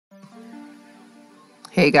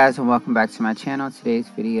Hey guys, and welcome back to my channel. Today's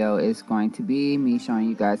video is going to be me showing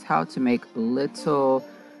you guys how to make little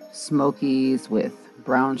Smokies with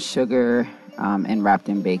brown sugar and wrapped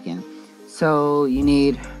in bacon. So you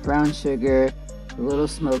need brown sugar, little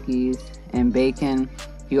Smokies, and bacon.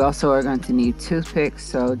 You also are going to need toothpicks,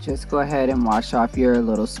 so just go ahead and wash off your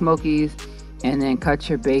little Smokies and then cut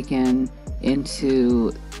your bacon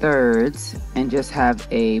into thirds and just have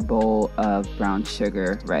a bowl of brown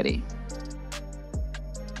sugar ready.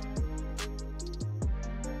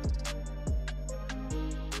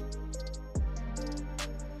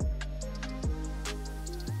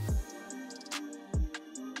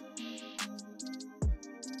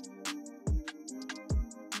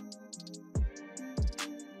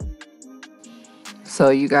 So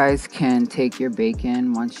you guys can take your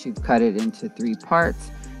bacon once you've cut it into 3 parts,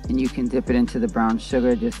 and you can dip it into the brown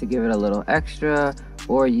sugar just to give it a little extra,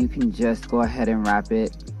 or you can just go ahead and wrap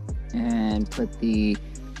it and put the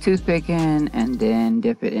toothpick in and then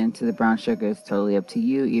dip it into the brown sugar. It's totally up to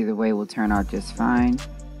you. Either way will turn out just fine.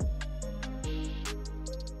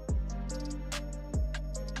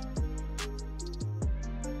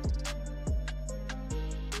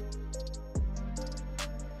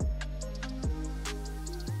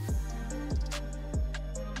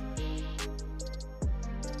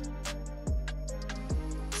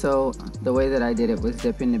 So the way that I did it was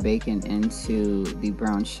dipping the bacon into the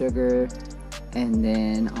brown sugar and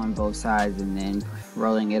then on both sides, and then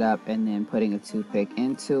rolling it up and then putting a toothpick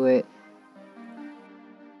into it.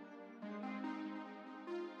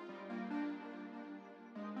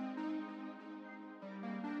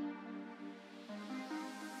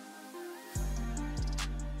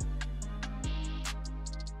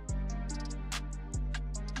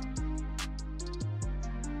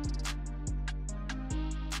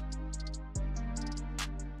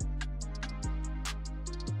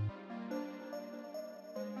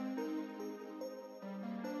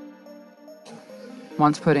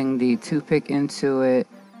 Once putting the toothpick into it,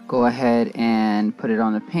 go ahead and put it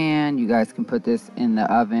on the pan. You guys can put this in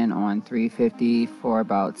the oven on 350 for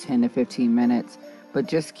about 10 to 15 minutes, but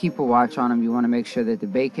just keep a watch on them. You want to make sure that the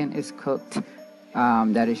bacon is cooked.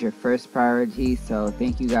 That is your first priority. So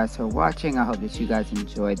thank you guys for watching. I hope that you guys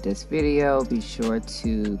enjoyed this video. Be sure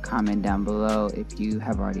to comment down below if you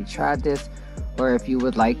have already tried this or if you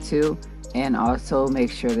would like to. And also make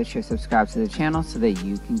sure that you're subscribed to the channel so that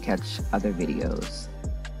you can catch other videos.